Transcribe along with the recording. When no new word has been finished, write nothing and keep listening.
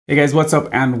Hey guys, what's up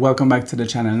and welcome back to the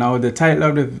channel. Now the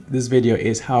title of this video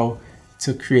is how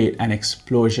to create an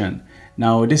explosion.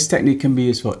 Now this technique can be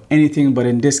used for anything, but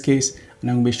in this case I'm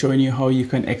going to be showing you how you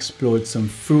can explode some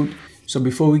fruit. So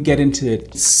before we get into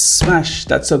it, smash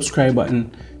that subscribe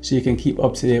button so you can keep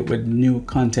up to date with new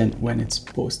content when it's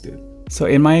posted. So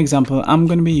in my example, I'm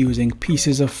going to be using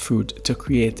pieces of fruit to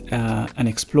create an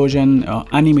explosion or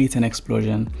animate an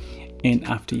explosion in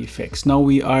After Effects. Now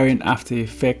we are in After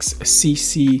Effects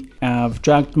CC. I've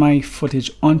dragged my footage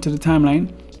onto the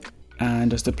timeline and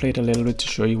just to play it a little bit to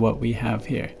show you what we have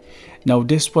here. Now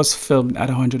this was filmed at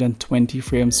 120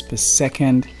 frames per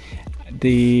second.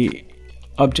 The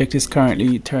object is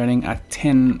currently turning at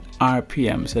 10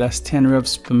 RPM, so that's 10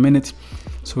 revs per minute.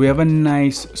 So we have a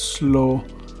nice slow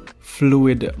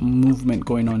fluid movement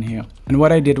going on here. And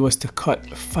what I did was to cut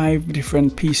 5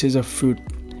 different pieces of fruit,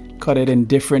 cut it in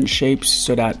different shapes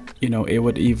so that, you know, it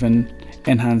would even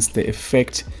enhance the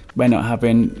effect by not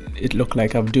having it look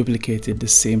like I've duplicated the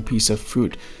same piece of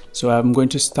fruit. So I'm going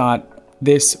to start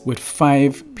this with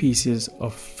 5 pieces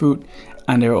of fruit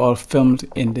and they're all filmed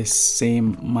in the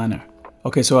same manner.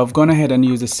 Okay, so I've gone ahead and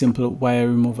used a simple wire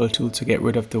removal tool to get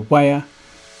rid of the wire,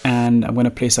 and I'm going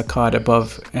to place a card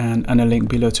above and a link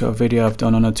below to a video I've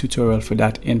done on a tutorial for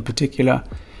that in particular.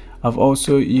 I've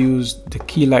also used the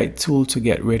key light tool to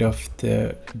get rid of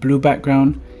the blue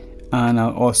background, and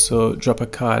I'll also drop a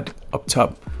card up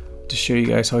top to show you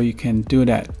guys how you can do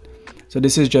that. So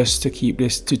this is just to keep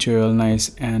this tutorial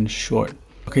nice and short.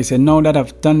 Okay, so now that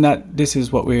I've done that, this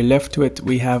is what we're left with.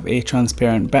 We have a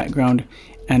transparent background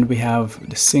and we have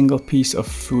the single piece of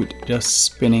fruit just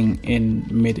spinning in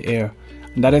mid-air.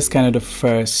 And that is kind of the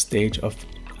first stage of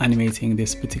animating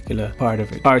this particular part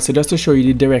of it. All right, so just to show you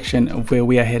the direction of where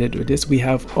we are headed with this, we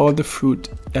have all the fruit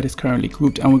that is currently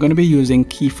grouped, and we're going to be using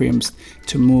keyframes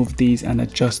to move these and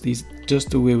adjust these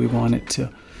just the way we want it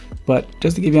to. But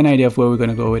just to give you an idea of where we're going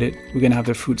to go with it, we're going to have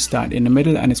the fruit start in the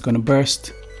middle and it's going to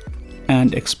burst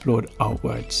and explode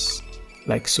outwards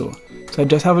like so. So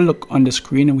just have a look on the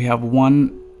screen and we have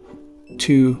 1,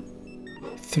 2,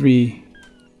 3,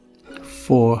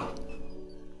 4,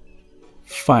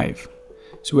 5.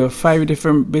 So we have 5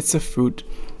 different bits of fruit,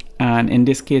 and in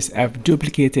this case I've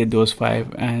duplicated those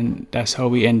 5, and that's how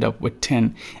we end up with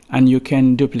 10. And you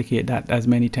can duplicate that as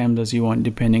many times as you want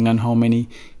depending on how many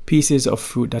pieces of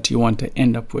fruit that you want to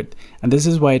end up with. And this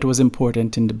is why it was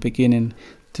important in the beginning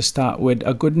to start with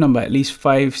a good number, at least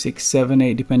 5, 6, 7,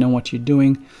 8, depending on what you're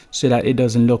doing, so that it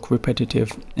doesn't look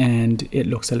repetitive and it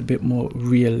looks a little bit more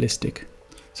realistic.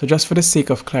 So just for the sake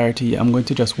of clarity, I'm going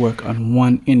to just work on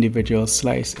one individual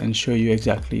slice and show you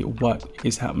exactly what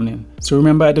is happening. So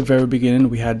remember at the very beginning,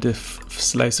 we had the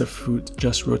slice of fruit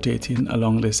just rotating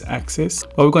along this axis.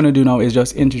 What we're going to do now is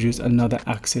just introduce another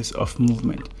axis of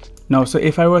movement. Now, so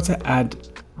if I were to add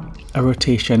a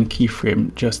rotation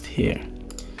keyframe just here,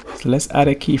 so let's add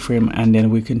a keyframe and then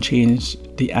we can change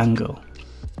the angle.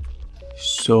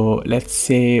 So let's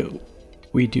say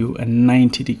we do a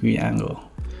 90-degree angle,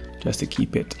 just to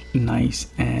keep it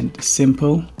nice and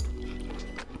simple.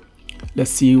 Let's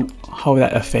see how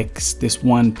that affects this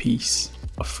one piece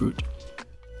of fruit.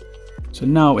 So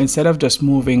now instead of just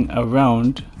moving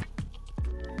around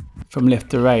from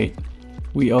left to right,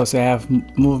 we also have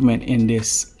movement in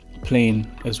this plane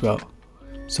as well.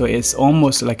 So it's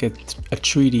almost like a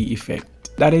 3D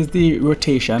effect. That is the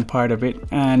rotation part of it.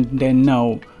 And then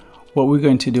now what we're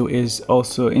going to do is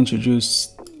also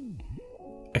introduce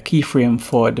a keyframe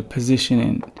for the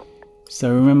positioning.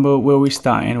 So remember where we're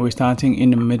starting. We're starting in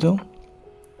the middle.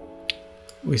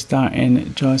 We're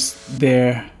starting just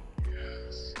there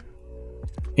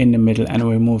in the middle and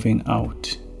we're moving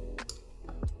out.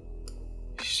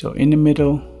 So in the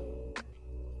middle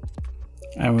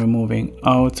and we're moving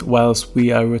out whilst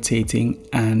we are rotating,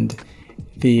 and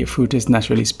the fruit is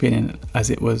naturally spinning as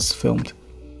it was filmed.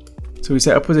 So we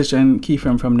set a position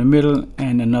keyframe from the middle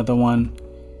and another one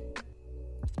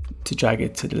to drag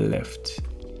it to the left.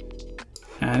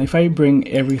 And if I bring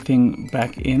everything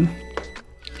back in,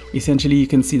 essentially you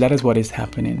can see that is what is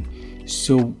happening.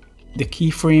 So the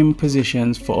keyframe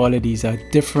positions for all of these are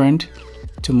different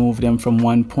to move them from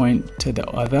one point to the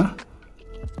other.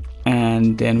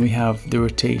 And then we have the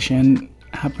rotation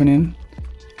happening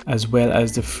as well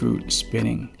as the fruit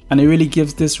spinning. And it really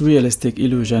gives this realistic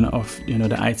illusion of, you know,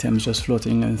 the items just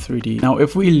floating in 3D. Now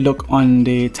if we look on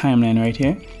the timeline right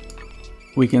here,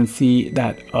 we can see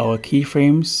that our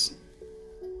keyframes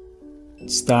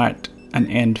start and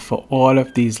end for all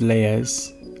of these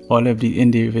layers. All of the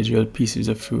individual pieces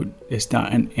of fruit, they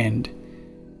start and end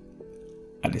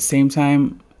at the same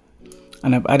time.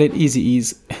 And I've added easy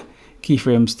ease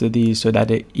keyframes to these so that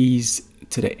the ease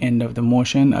to the end of the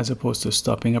motion as opposed to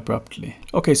stopping abruptly.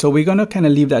 Okay, so we're gonna kind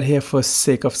of leave that here for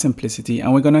sake of simplicity,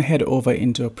 and we're gonna head over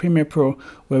into Premiere Pro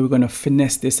where we're gonna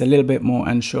finesse this a little bit more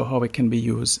and show how it can be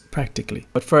used practically.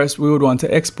 But first, we would want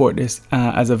to export this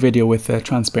as a video with a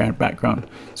transparent background.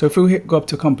 So if we go up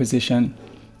to composition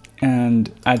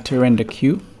and add to render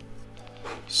queue,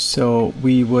 so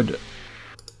we would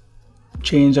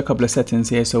change a couple of settings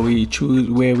here. So we choose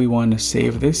where we want to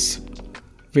save this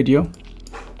video,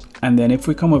 and then if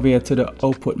we come over here to the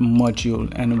output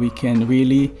module, and we can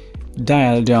really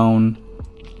dial down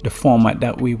the format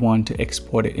that we want to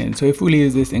export it in. So if we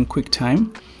leave this in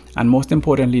QuickTime, and most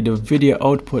importantly, the video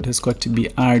output has got to be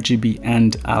RGB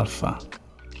and alpha.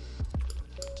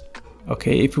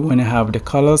 Okay, if we want to have the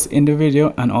colors in the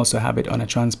video and also have it on a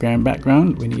transparent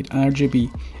background, we need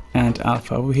RGB and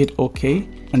alpha. We hit OK,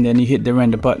 and then you hit the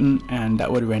render button, and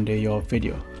that would render your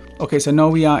video. Okay, so now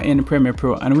we are in Premiere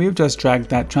Pro, and we've just dragged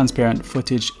that transparent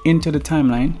footage into the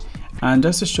timeline. And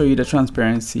just to show you the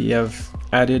transparency, I've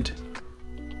added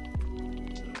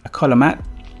a color matte,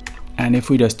 and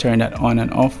if we just turn that on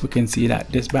and off, we can see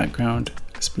that this background,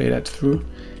 let's play that through,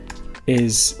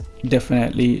 is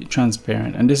definitely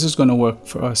transparent. And this is going to work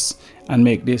for us and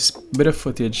make this bit of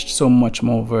footage so much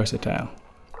more versatile.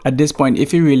 At this point,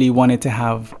 if you really wanted to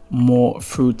have more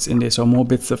fruits in this, or more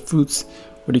bits of fruits,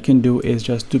 what you can do is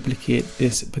just duplicate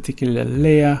this particular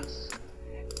layer,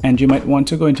 and you might want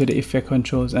to go into the effect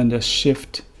controls and just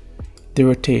shift the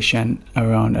rotation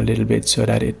around a little bit so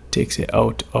that it takes it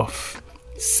out of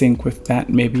sync with that.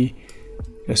 Maybe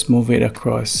just move it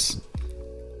across,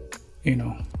 you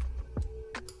know,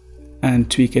 and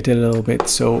tweak it a little bit.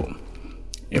 So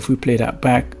if we play that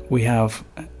back, we have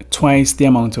twice the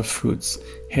amount of fruits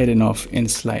heading off in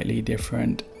slightly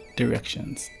different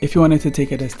directions. If you wanted to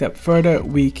take it a step further,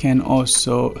 we can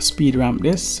also speed ramp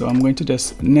this. So I'm going to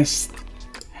just nest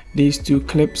these two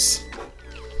clips,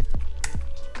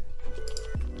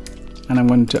 and I'm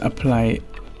going to apply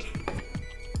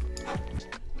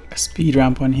a speed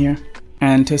ramp on here.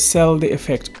 And to sell the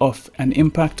effect of an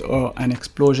impact or an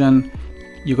explosion,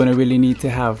 you're going to really need to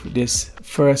have this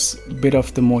first bit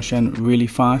of the motion really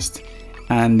fast,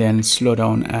 and then slow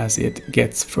down as it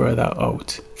gets further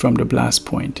out from the blast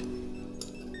point.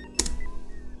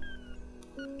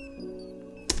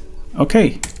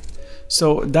 Okay,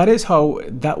 so that is how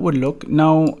that would look.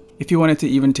 Now, if you wanted to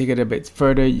even take it a bit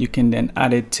further, you can then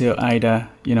add it to either,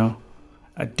 you know,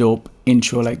 a dope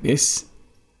intro like this,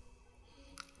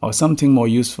 or something more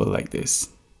useful like this.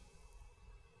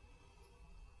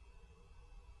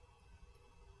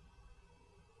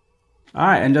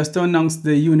 Alright, and just to announce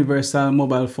the universal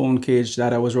mobile phone cage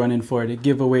that I was running for the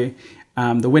giveaway.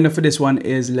 The winner for this one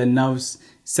is Lenovs.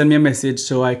 Send me a message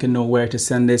so I can know where to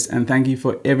send this. And thank you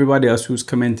for everybody else who's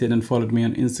commented and followed me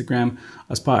on Instagram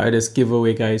as part of this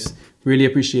giveaway, guys. Really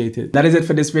appreciate it. That is it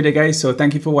for this video, guys. So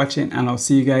thank you for watching, and I'll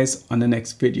see you guys on the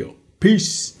next video.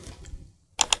 Peace.